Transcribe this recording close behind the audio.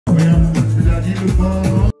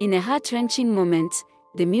In a heart-wrenching moment,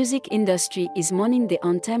 the music industry is mourning the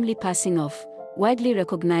untimely passing of, widely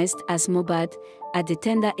recognized as Mohbad, at the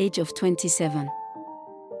tender age of 27.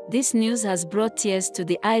 This news has brought tears to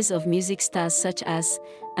the eyes of music stars such as,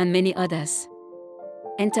 and many others.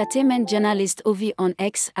 Entertainment journalist Ovi on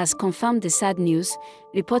X has confirmed the sad news,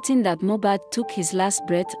 reporting that Mohbad took his last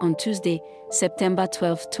breath on Tuesday, September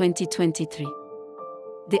 12, 2023.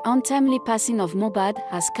 The untimely passing of Mohbad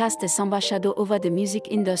has cast a somber shadow over the music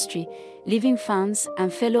industry, leaving fans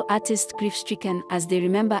and fellow artists grief-stricken as they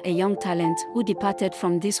remember a young talent who departed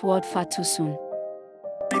from this world far too soon.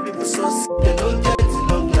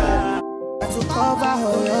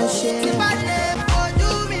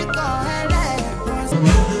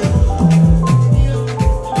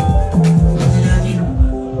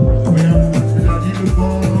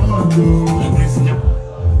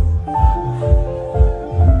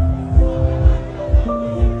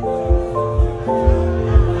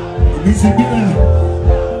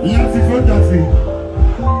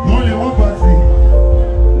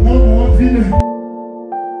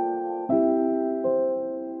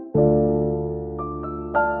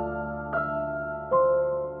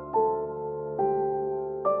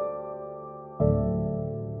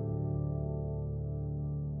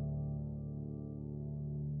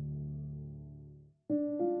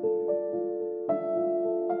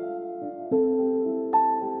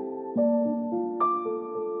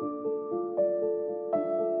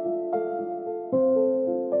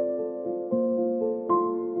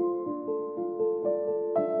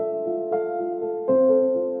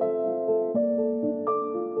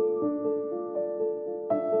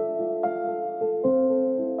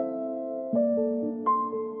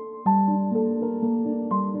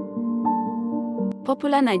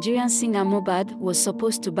 Popular Nigerian singer Mohbad was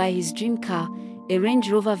supposed to buy his dream car, a Range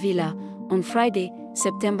Rover Villa, on Friday,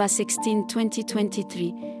 September 16,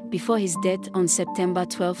 2023, before his death on September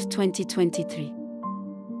 12, 2023.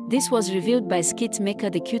 This was revealed by skit maker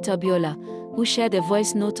The Cute Abiola, who shared a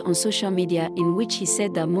voice note on social media in which he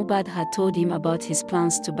said that Mohbad had told him about his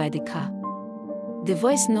plans to buy the car. The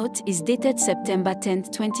voice note is dated September 10,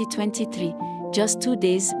 2023, just 2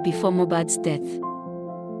 days before Mohbad's death.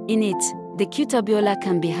 In it, The Cute Abiola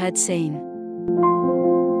can be heard saying,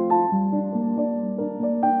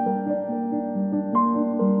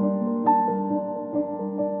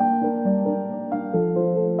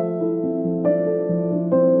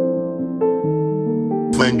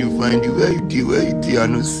 Find you, where you do, I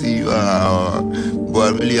don't see you, but I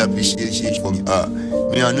really appreciate you for me,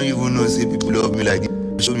 me, I don't even know, say people love me like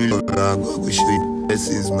this, show me love, God will show you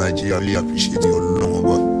blessings, my G, I really appreciate you all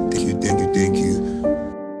along, but thank you.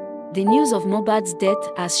 The news of Mohbad's death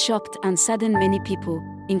has shocked and saddened many people,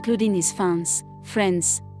 including his fans,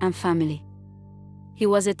 friends, and family. He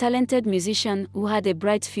was a talented musician who had a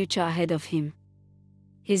bright future ahead of him.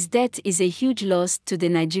 His death is a huge loss to the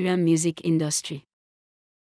Nigerian music industry.